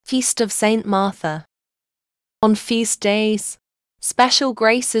Feast of Saint Martha. On feast days, special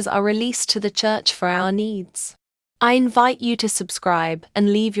graces are released to the Church for our needs. I invite you to subscribe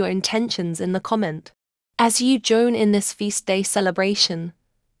and leave your intentions in the comment. As you join in this feast day celebration,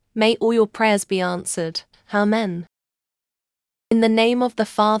 may all your prayers be answered. Amen. In the name of the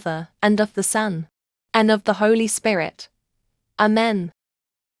Father, and of the Son, and of the Holy Spirit. Amen.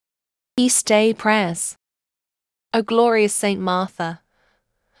 Feast Day Prayers. O glorious Saint Martha,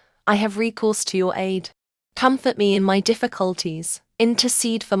 I have recourse to your aid. Comfort me in my difficulties,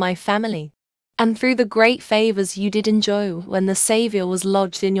 intercede for my family, and through the great favors you did enjoy when the Saviour was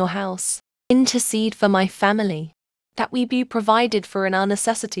lodged in your house, intercede for my family, that we be provided for in our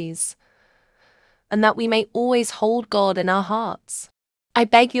necessities, and that we may always hold God in our hearts. I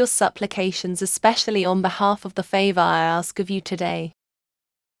beg your supplications, especially on behalf of the favor I ask of you today.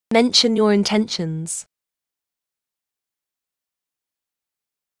 Mention your intentions.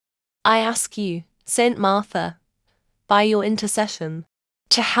 I ask you, Saint Martha, by your intercession,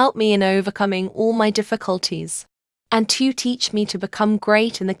 to help me in overcoming all my difficulties, and to teach me to become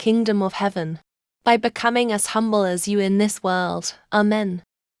great in the kingdom of heaven, by becoming as humble as you in this world. Amen.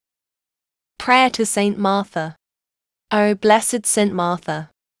 Prayer to Saint Martha. O blessed Saint Martha,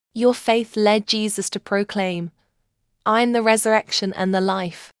 your faith led Jesus to proclaim, I am the resurrection and the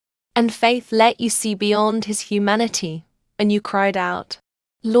life, and faith let you see beyond his humanity, and you cried out,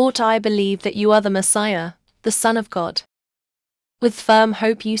 Lord, I believe that you are the Messiah, the Son of God. With firm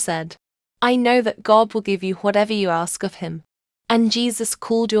hope you said, I know that God will give you whatever you ask of him. And Jesus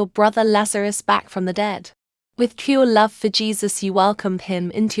called your brother Lazarus back from the dead. With pure love for Jesus you welcomed him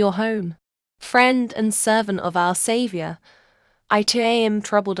into your home. Friend and servant of our Saviour, I too am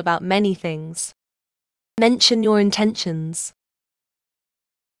troubled about many things. Mention your intentions.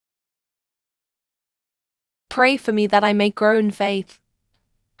 Pray for me that I may grow in faith,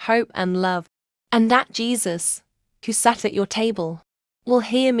 hope and love, and that Jesus, who sat at your table, will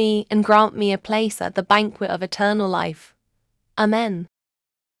hear me and grant me a place at the banquet of eternal life. Amen.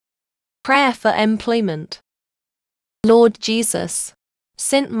 Prayer for employment. Lord Jesus,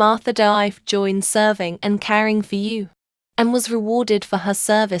 Saint Martha derived joy in serving and caring for you, and was rewarded for her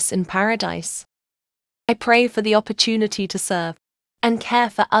service in paradise. I pray for the opportunity to serve and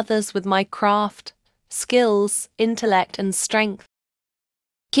care for others with my craft, skills, intellect and strength.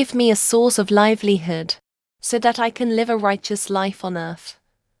 Give me a source of livelihood, so that I can live a righteous life on earth,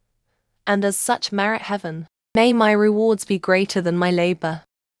 and as such merit heaven. May my rewards be greater than my labor,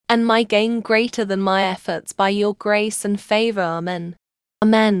 and my gain greater than my efforts by your grace and favor. Amen.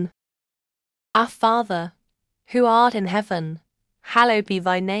 Amen. Our Father, who art in heaven, hallowed be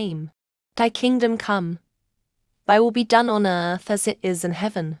thy name. Thy kingdom come, thy will be done on earth as it is in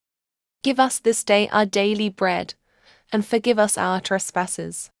heaven. Give us this day our daily bread, and forgive us our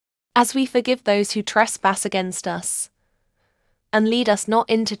trespasses, as we forgive those who trespass against us. And lead us not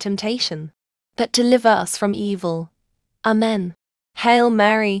into temptation, but deliver us from evil. Amen. Hail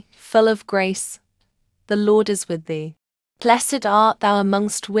Mary, full of grace, the Lord is with thee. Blessed art thou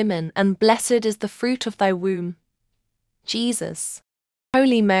amongst women, and blessed is the fruit of thy womb, Jesus.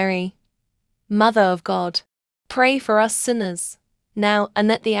 Holy Mary, Mother of God, pray for us sinners, now and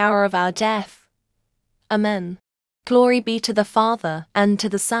at the hour of our death. Amen. Glory be to the Father, and to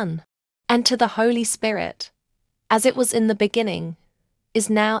the Son, and to the Holy Spirit, as it was in the beginning, is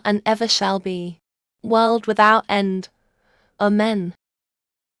now and ever shall be, world without end. Amen.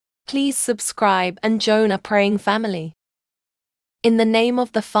 Please subscribe and join our praying family. In the name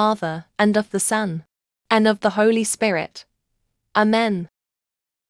of the Father, and of the Son, and of the Holy Spirit. Amen.